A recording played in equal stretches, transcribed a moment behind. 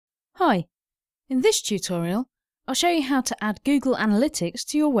Hi, in this tutorial I'll show you how to add Google Analytics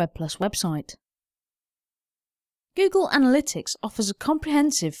to your WebPlus website. Google Analytics offers a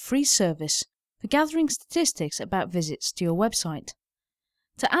comprehensive free service for gathering statistics about visits to your website.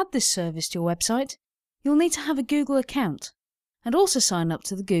 To add this service to your website, you'll need to have a Google account and also sign up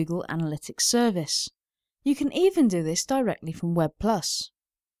to the Google Analytics service. You can even do this directly from WebPlus.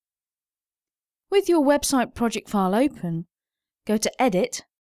 With your website project file open, go to Edit,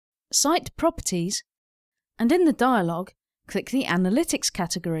 Site Properties, and in the dialog, click the Analytics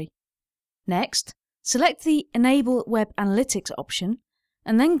category. Next, select the Enable Web Analytics option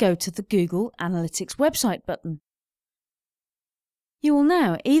and then go to the Google Analytics website button. You will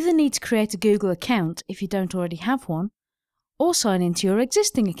now either need to create a Google account if you don't already have one, or sign into your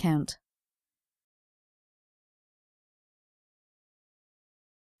existing account.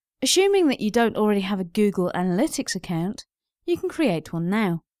 Assuming that you don't already have a Google Analytics account, you can create one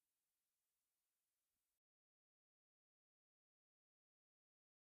now.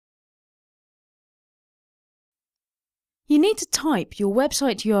 You need to type your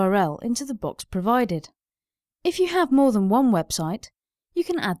website URL into the box provided. If you have more than one website, you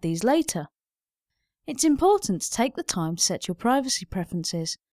can add these later. It's important to take the time to set your privacy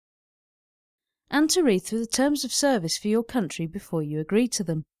preferences and to read through the terms of service for your country before you agree to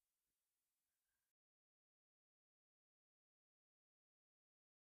them.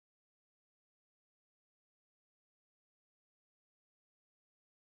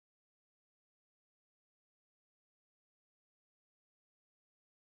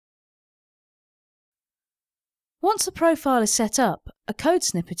 Once the profile is set up, a code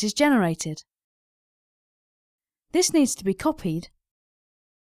snippet is generated. This needs to be copied,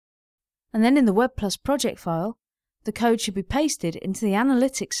 and then in the WebPlus project file, the code should be pasted into the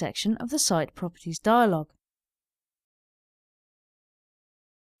Analytics section of the Site Properties dialog.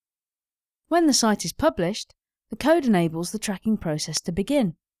 When the site is published, the code enables the tracking process to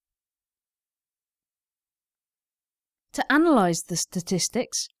begin. To analyse the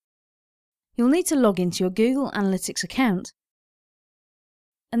statistics, you'll need to log into your Google Analytics account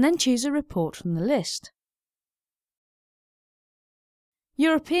and then choose a report from the list.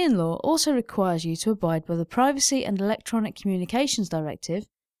 European law also requires you to abide by the Privacy and Electronic Communications Directive,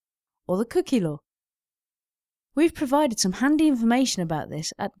 or the cookie law. We've provided some handy information about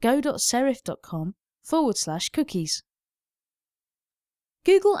this at go.serif.com/cookies.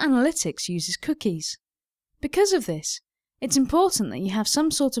 Google Analytics uses cookies. Because of this, it's important that you have some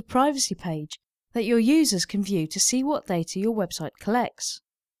sort of privacy page that your users can view to see what data your website collects.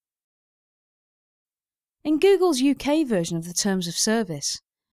 In Google's UK version of the Terms of Service,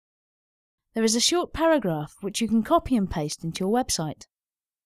 there is a short paragraph which you can copy and paste into your website.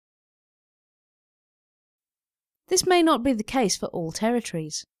 This may not be the case for all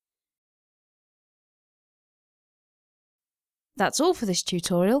territories. That's all for this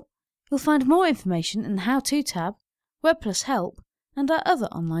tutorial. You'll find more information in the How To tab, WebPlus Help, and our other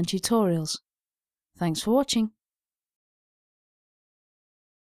online tutorials. Thanks for watching.